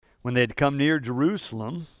When they had come near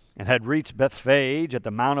Jerusalem and had reached Bethphage at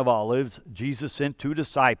the Mount of Olives, Jesus sent 2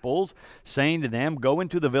 disciples, saying to them, "Go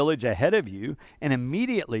into the village ahead of you, and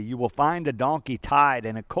immediately you will find a donkey tied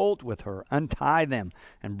and a colt with her. Untie them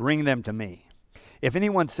and bring them to me. If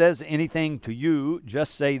anyone says anything to you,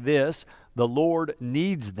 just say this, 'The Lord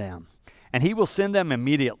needs them,' and he will send them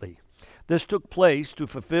immediately." This took place to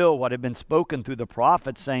fulfill what had been spoken through the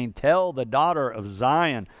prophet, saying, "Tell the daughter of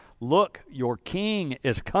Zion, look, your king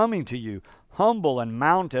is coming to you, humble and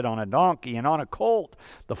mounted on a donkey, and on a colt,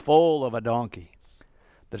 the foal of a donkey."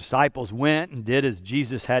 The disciples went and did as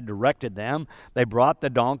Jesus had directed them. They brought the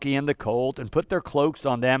donkey and the colt and put their cloaks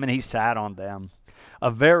on them, and he sat on them. A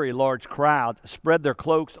very large crowd spread their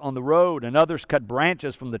cloaks on the road, and others cut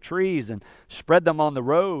branches from the trees and spread them on the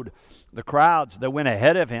road. The crowds that went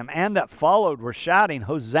ahead of him and that followed were shouting,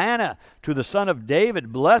 "Hosanna to the Son of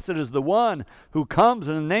David! Blessed is the one who comes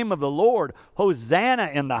in the name of the Lord! Hosanna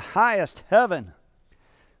in the highest heaven!"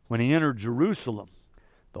 When he entered Jerusalem,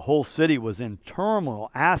 the whole city was in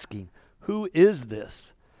turmoil, asking, "Who is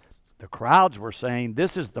this?" The crowds were saying,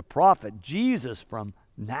 "This is the prophet Jesus from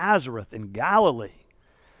Nazareth in Galilee."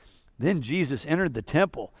 Then Jesus entered the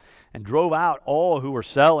temple and drove out all who were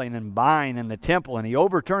selling and buying in the temple, and he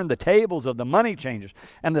overturned the tables of the money changers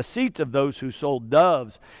and the seats of those who sold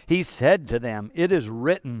doves. He said to them, "It is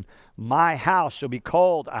written, 'My house shall be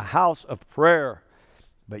called a house of prayer,'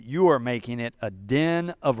 but you are making it a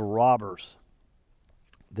den of robbers."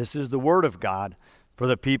 This is the word of God for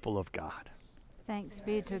the people of God. Thanks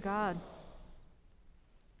be to God.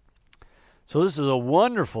 So this is a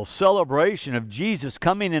wonderful celebration of Jesus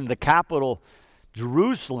coming into the capital,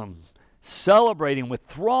 Jerusalem, celebrating with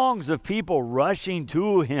throngs of people rushing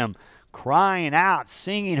to him, crying out,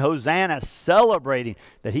 singing Hosanna, celebrating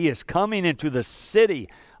that he is coming into the city.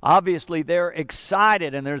 Obviously, they're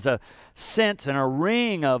excited, and there's a sense and a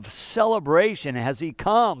ring of celebration as he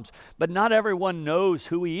comes. But not everyone knows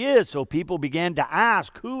who he is, so people began to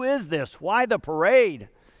ask, "Who is this? Why the parade?"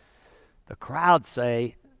 The crowd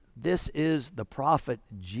say, "This is the prophet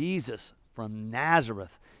Jesus from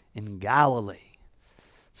Nazareth in Galilee."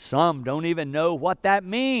 Some don't even know what that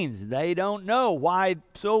means. They don't know why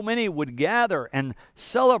so many would gather and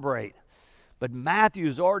celebrate. But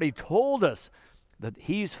Matthew's already told us that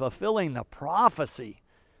he's fulfilling the prophecy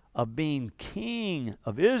of being king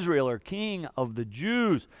of Israel or king of the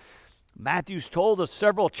Jews. Matthew's told us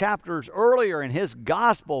several chapters earlier in his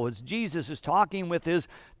gospel as Jesus is talking with his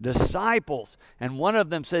disciples, and one of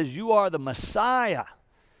them says, "You are the Messiah."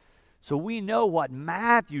 So we know what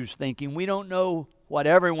Matthew's thinking. We don't know what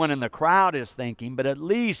everyone in the crowd is thinking, but at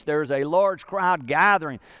least there's a large crowd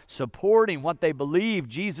gathering, supporting what they believe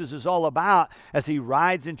Jesus is all about as he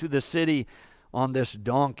rides into the city on this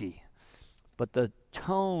donkey. But the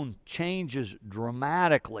tone changes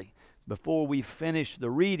dramatically before we finish the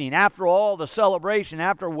reading. After all the celebration,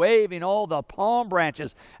 after waving all the palm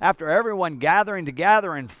branches, after everyone gathering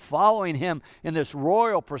together and following him in this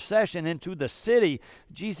royal procession into the city,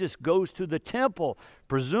 Jesus goes to the temple,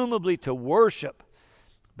 presumably to worship.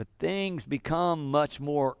 But things become much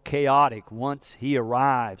more chaotic once he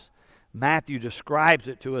arrives. Matthew describes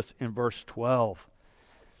it to us in verse 12.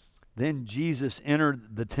 Then Jesus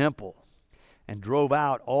entered the temple and drove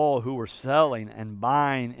out all who were selling and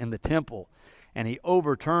buying in the temple. And he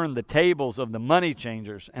overturned the tables of the money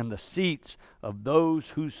changers and the seats of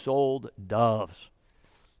those who sold doves.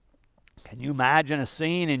 Can you imagine a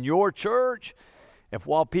scene in your church if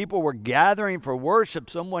while people were gathering for worship,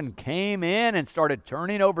 someone came in and started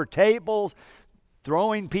turning over tables,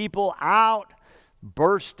 throwing people out,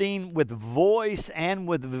 bursting with voice and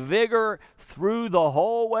with vigor through the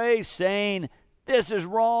hallway, saying, "This is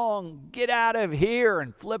wrong, get out of here,"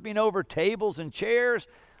 and flipping over tables and chairs?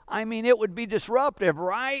 I mean, it would be disruptive,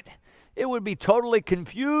 right? It would be totally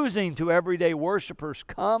confusing to everyday worshipers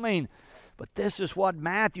coming. But this is what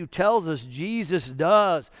Matthew tells us Jesus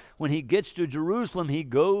does. When he gets to Jerusalem, he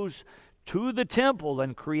goes to the temple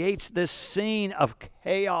and creates this scene of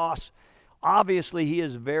chaos. Obviously, he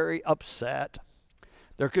is very upset.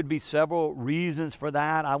 There could be several reasons for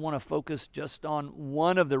that. I want to focus just on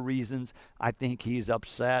one of the reasons I think he's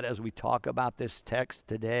upset as we talk about this text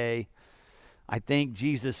today. I think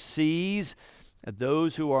Jesus sees that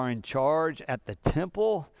those who are in charge at the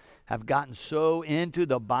temple have gotten so into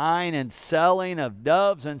the buying and selling of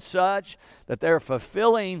doves and such that they're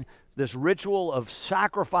fulfilling this ritual of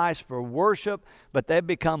sacrifice for worship, but they've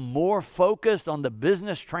become more focused on the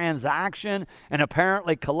business transaction and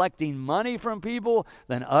apparently collecting money from people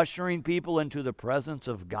than ushering people into the presence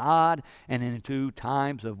of God and into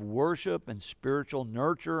times of worship and spiritual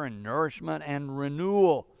nurture and nourishment and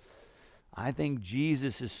renewal. I think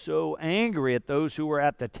Jesus is so angry at those who are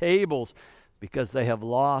at the tables because they have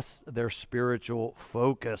lost their spiritual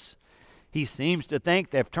focus. He seems to think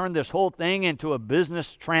they've turned this whole thing into a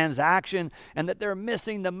business transaction and that they're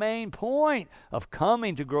missing the main point of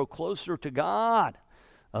coming to grow closer to God,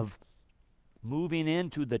 of moving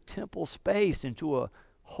into the temple space, into a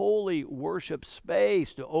holy worship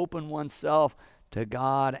space to open oneself to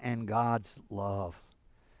God and God's love.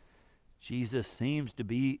 Jesus seems to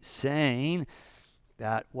be saying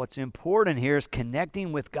that what's important here is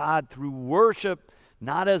connecting with God through worship,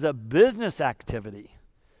 not as a business activity,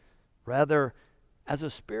 rather as a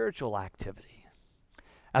spiritual activity,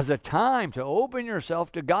 as a time to open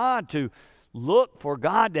yourself to God, to look for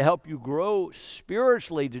God to help you grow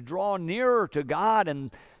spiritually, to draw nearer to God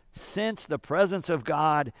and sense the presence of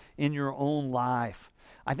God in your own life.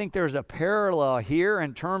 I think there's a parallel here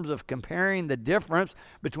in terms of comparing the difference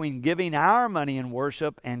between giving our money in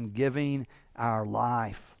worship and giving our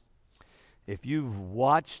life. If you've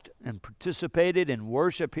watched and participated in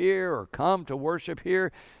worship here or come to worship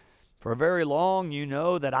here for very long, you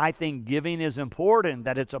know that I think giving is important,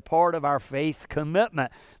 that it's a part of our faith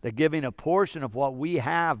commitment, that giving a portion of what we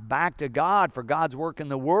have back to God for God's work in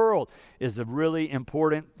the world is a really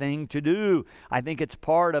important thing to do. I think it's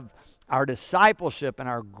part of our discipleship and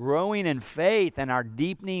our growing in faith and our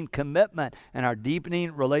deepening commitment and our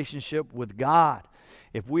deepening relationship with God.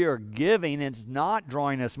 If we are giving and it's not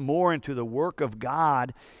drawing us more into the work of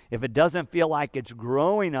God, if it doesn't feel like it's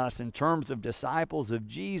growing us in terms of disciples of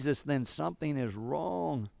Jesus, then something is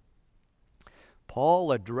wrong.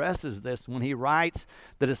 Paul addresses this when he writes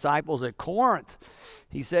the disciples at Corinth.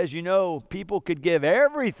 He says, you know, people could give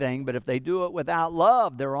everything, but if they do it without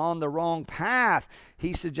love, they're on the wrong path.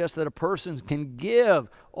 He suggests that a person can give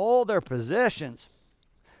all their possessions,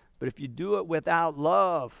 but if you do it without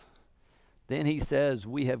love, then he says,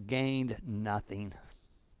 we have gained nothing.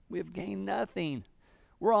 We have gained nothing.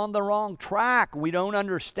 We're on the wrong track. We don't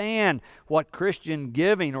understand what Christian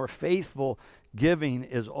giving or faithful giving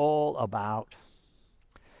is all about.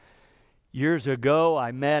 Years ago,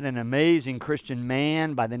 I met an amazing Christian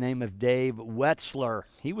man by the name of Dave Wetzler.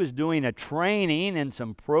 He was doing a training and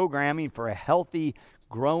some programming for a healthy,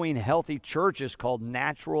 growing healthy churches called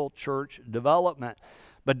Natural Church Development.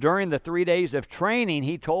 But during the 3 days of training,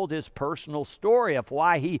 he told his personal story of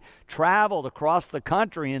why he traveled across the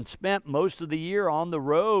country and spent most of the year on the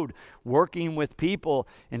road working with people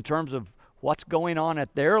in terms of what's going on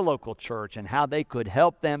at their local church and how they could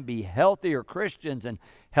help them be healthier Christians and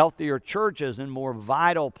healthier churches and more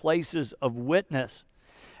vital places of witness.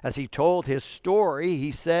 As he told his story,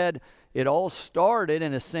 he said it all started,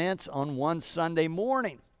 in a sense, on one Sunday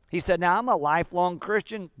morning. He said, now, I'm a lifelong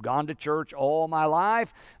Christian, gone to church all my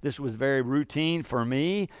life. This was very routine for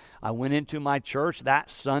me. I went into my church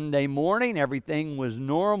that Sunday morning. Everything was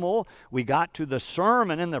normal. We got to the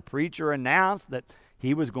sermon, and the preacher announced that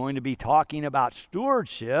he was going to be talking about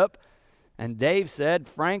stewardship. And Dave said,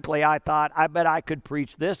 frankly, I thought, I bet I could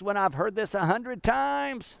preach this when I've heard this 100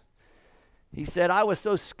 times. He said, I was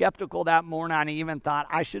so skeptical that morning, I even thought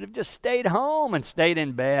I should have just stayed home and stayed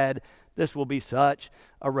in bed. This will be such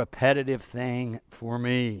a repetitive thing for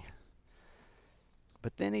me.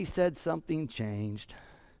 But then he said something changed.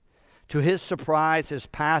 To his surprise, his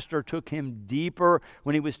pastor took him deeper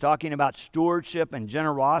when he was talking about stewardship and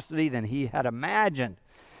generosity than he had imagined.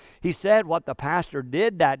 He said what the pastor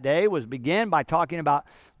did that day was begin by talking about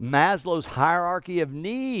Maslow's hierarchy of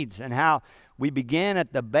needs and how we begin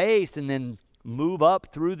at the base and then move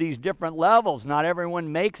up through these different levels. Not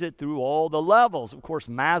everyone makes it through all the levels. Of course,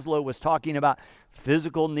 Maslow was talking about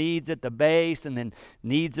physical needs at the base and then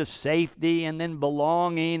needs of safety and then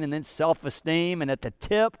belonging and then self-esteem. And at the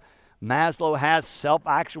tip, Maslow has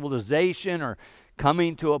self-actualization or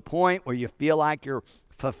coming to a point where you feel like you're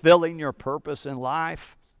fulfilling your purpose in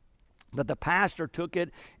life. But the pastor took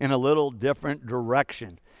it in a little different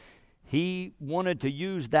direction. He wanted to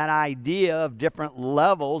use that idea of different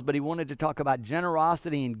levels, but he wanted to talk about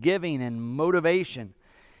generosity and giving and motivation.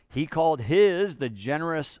 He called his the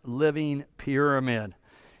generous living pyramid.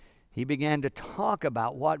 He began to talk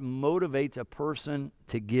about what motivates a person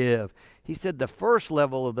to give. He said the first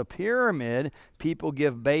level of the pyramid, people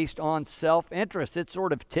give based on self-interest. It's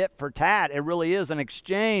sort of tit for tat. It really is an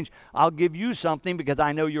exchange. I'll give you something because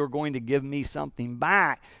I know you're going to give me something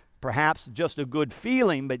back. Perhaps just a good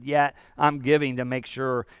feeling, but yet I'm giving to make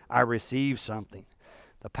sure I receive something.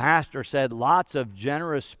 The pastor said lots of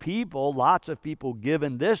generous people, lots of people give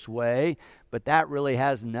in this way, but that really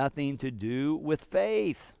has nothing to do with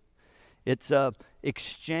faith. It's a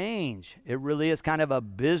exchange. It really is kind of a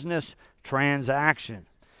business transaction.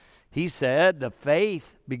 He said the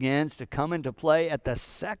faith begins to come into play at the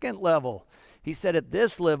second level. He said at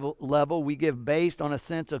this level we give based on a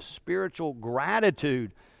sense of spiritual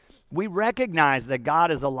gratitude. We recognize that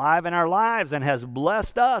God is alive in our lives and has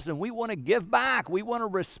blessed us, and we want to give back. We want to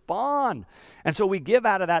respond. And so we give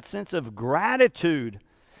out of that sense of gratitude.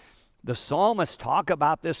 The psalmists talk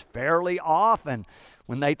about this fairly often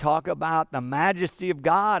when they talk about the majesty of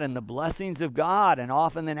God and the blessings of God, and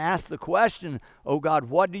often then ask the question, "Oh God,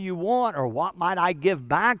 what do you want, or what might I give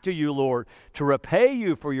back to you, Lord, to repay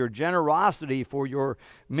you for your generosity, for your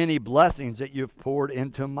many blessings that you've poured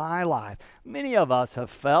into my life?" Many of us have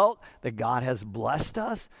felt that God has blessed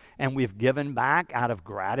us and we've given back out of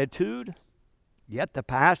gratitude. Yet the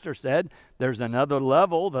pastor said there's another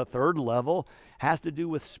level. The third level has to do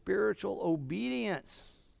with spiritual obedience.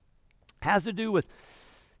 Has to do with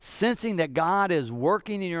sensing that God is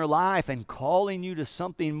working in your life and calling you to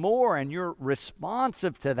something more, and you're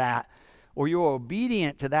responsive to that, or you're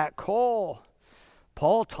obedient to that call.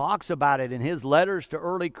 Paul talks about it in his letters to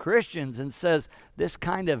early Christians and says this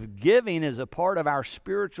kind of giving is a part of our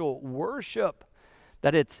spiritual worship,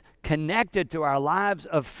 that it's connected to our lives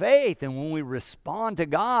of faith. And when we respond to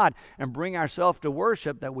God and bring ourselves to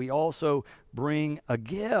worship, that we also bring a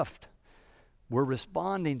gift. We're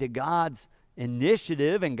responding to God's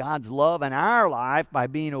initiative and God's love in our life by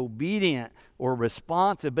being obedient or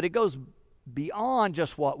responsive. But it goes beyond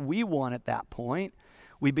just what we want at that point.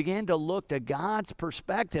 We begin to look to God's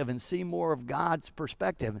perspective and see more of God's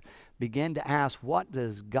perspective. Begin to ask, what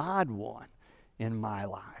does God want in my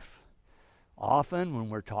life? Often when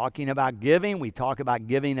we're talking about giving, we talk about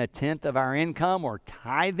giving a tenth of our income or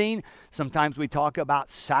tithing. Sometimes we talk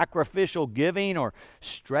about sacrificial giving or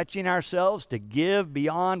stretching ourselves to give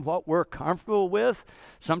beyond what we're comfortable with.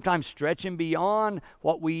 Sometimes stretching beyond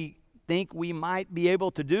what we think we might be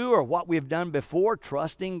able to do or what we've done before,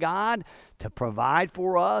 trusting God to provide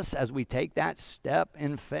for us as we take that step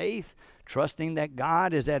in faith, trusting that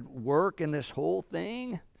God is at work in this whole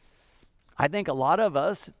thing. I think a lot of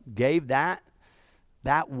us gave that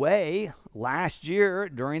way last year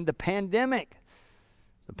during the pandemic.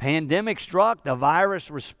 The pandemic struck, the virus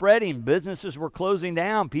was spreading, businesses were closing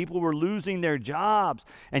down, people were losing their jobs.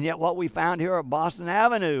 And yet what we found here at Boston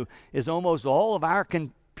Avenue is almost all of our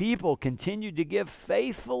people continued to give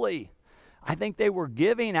faithfully. I think they were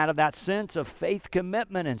giving out of that sense of faith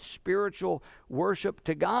commitment and spiritual worship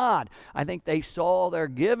to God. I think they saw their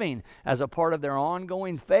giving as a part of their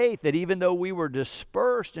ongoing faith, that even though we were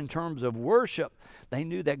dispersed in terms of worship, they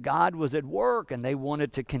knew that God was at work and they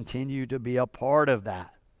wanted to continue to be a part of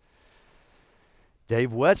that. Dave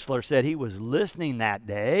Wetzler said he was listening that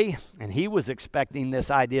day and he was expecting this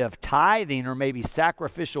idea of tithing or maybe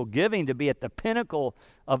sacrificial giving to be at the pinnacle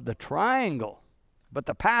of the triangle. But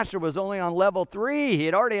the pastor was only on level 3. He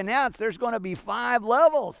had already announced there's going to be 5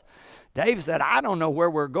 levels. Dave said, I don't know where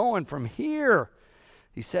we're going from here.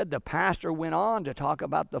 He said the pastor went on to talk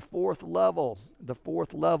about the 4th level. The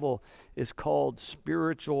 4th level is called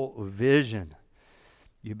spiritual vision.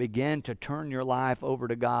 You begin to turn your life over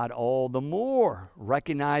to God all the more,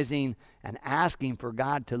 recognizing and asking for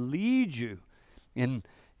God to lead you. And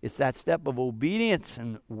it's that step of obedience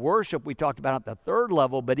and worship we talked about at the 3rd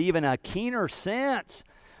level, but even a keener sense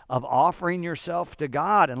of offering yourself to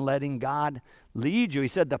God and letting God lead you. He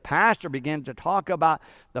said the pastor began to talk about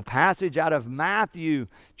the passage out of Matthew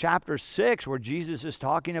chapter 6 where Jesus is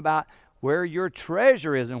talking about where your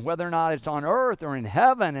treasure is and whether or not it's on earth or in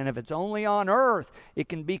heaven. And if it's only on earth, it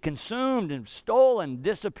can be consumed and stolen,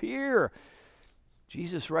 disappear.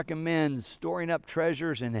 Jesus recommends storing up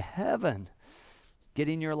treasures in heaven,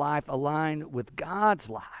 getting your life aligned with God's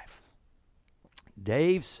life.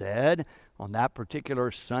 Dave said on that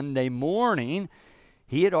particular Sunday morning,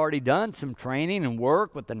 he had already done some training and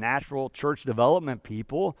work with the Natural Church Development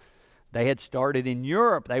people. They had started in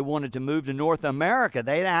Europe. They wanted to move to North America.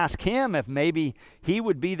 They'd asked him if maybe he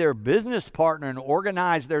would be their business partner and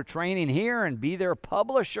organize their training here and be their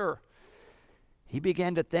publisher. He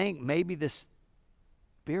began to think maybe the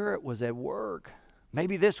Spirit was at work.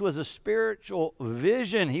 Maybe this was a spiritual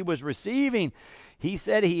vision he was receiving. He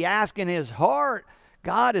said he asked in his heart,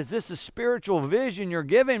 God, is this a spiritual vision you're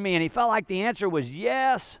giving me? And he felt like the answer was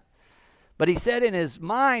yes. But he said in his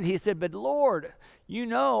mind, he said, but Lord, you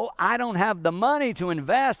know I don't have the money to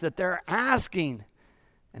invest that they're asking.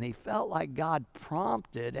 And he felt like God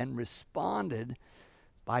prompted and responded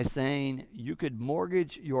by saying, you could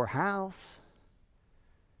mortgage your house.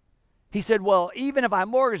 He said, well, even if I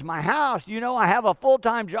mortgage my house, you know I have a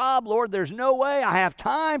full-time job, Lord. There's no way I have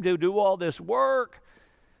time to do all this work.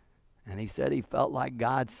 And he said he felt like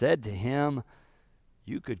God said to him,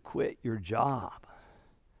 you could quit your job.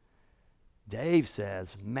 Dave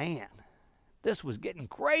says, man, this was getting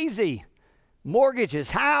crazy. Mortgage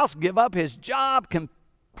his house, give up his job,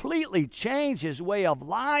 completely change his way of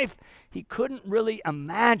life. He couldn't really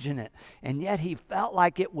imagine it. And yet he felt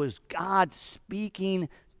like it was God speaking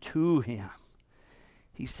to him.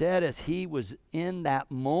 He said as he was in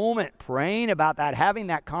that moment praying about that, having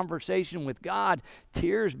that conversation with God,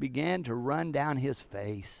 tears began to run down his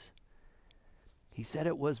face. He said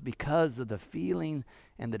it was because of the feeling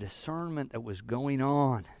and the discernment that was going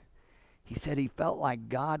on. He said he felt like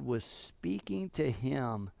God was speaking to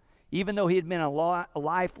him, even though he had been a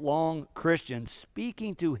lifelong Christian,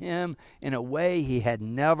 speaking to him in a way he had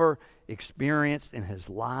never experienced in his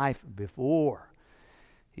life before.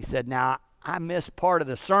 He said, now, I missed part of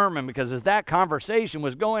the sermon because as that conversation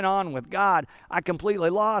was going on with God, I completely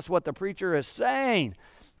lost what the preacher is saying.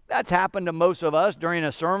 That's happened to most of us during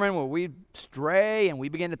a sermon where we stray and we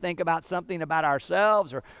begin to think about something about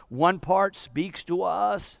ourselves, or one part speaks to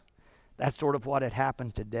us. That's sort of what had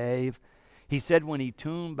happened to Dave. He said when he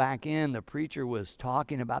tuned back in, the preacher was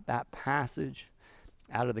talking about that passage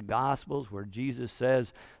out of the Gospels where Jesus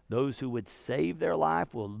says, those who would save their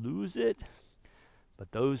life will lose it,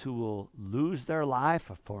 but those who will lose their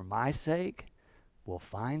life for my sake will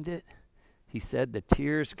find it. He said the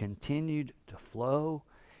tears continued to flow.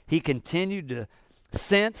 He continued to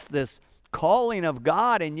sense this calling of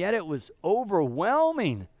God, and yet it was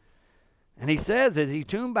overwhelming. And he says as he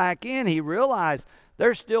tuned back in, he realized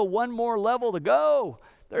there's still one more level to go.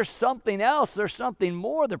 There's something else. There's something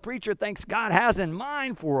more the preacher thinks God has in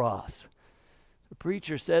mind for us. The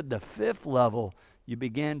preacher said the fifth level, you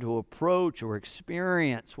begin to approach or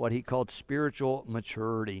experience what he called spiritual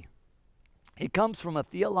maturity. It comes from a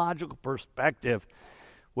theological perspective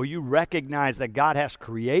where you recognize that God has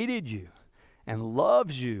created you and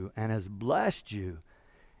loves you and has blessed you.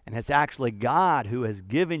 And it's actually God who has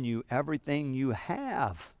given you everything you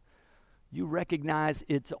have. You recognize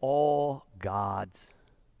it's all God's.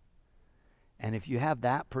 And if you have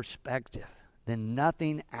that perspective, then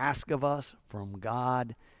nothing asked of us from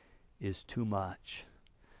God is too much.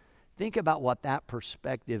 Think about what that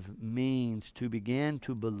perspective means, to begin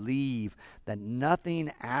to believe that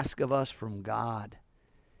nothing asked of us from God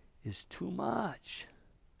is too much.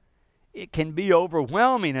 It can be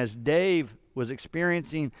overwhelming, as Dave was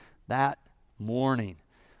experiencing that morning.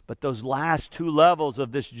 But those last two levels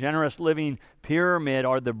of this generous living pyramid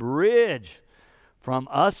are the bridge from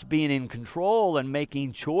us being in control and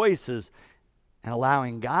making choices and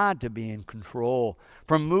allowing God to be in control,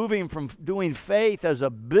 from moving from doing faith as a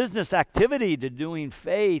business activity to doing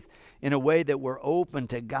faith in a way that we're open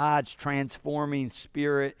to God's transforming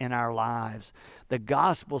spirit in our lives. The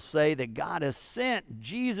Gospels say that God has sent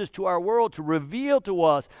Jesus to our world to reveal to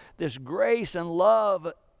us this grace and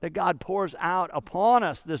love that God pours out upon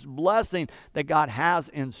us, this blessing that God has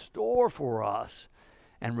in store for us,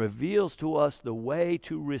 and reveals to us the way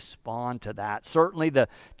to respond to that. Certainly the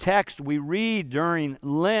text we read during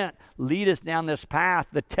Lent lead us down this path.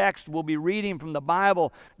 The text we'll be reading from the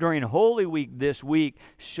Bible during Holy Week this week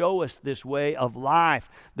show us this way of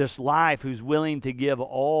life, this life who's willing to give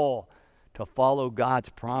all to follow God's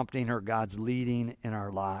prompting or God's leading in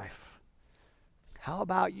our life. How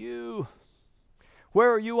about you?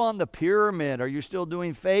 Where are you on the pyramid? Are you still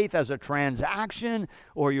doing faith as a transaction,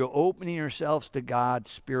 or are you opening yourselves to God's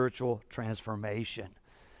spiritual transformation?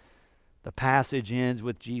 The passage ends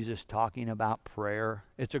with Jesus talking about prayer.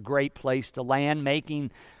 It's a great place to land,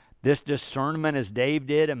 making this discernment as Dave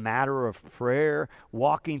did a matter of prayer,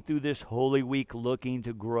 walking through this Holy Week looking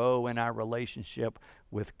to grow in our relationship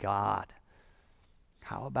with God.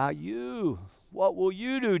 How about you? What will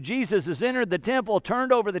you do? Jesus has entered the temple,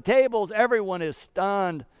 turned over the tables. Everyone is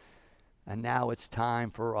stunned. And now it's time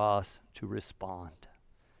for us to respond.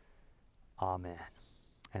 Amen.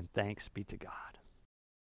 And thanks be to God.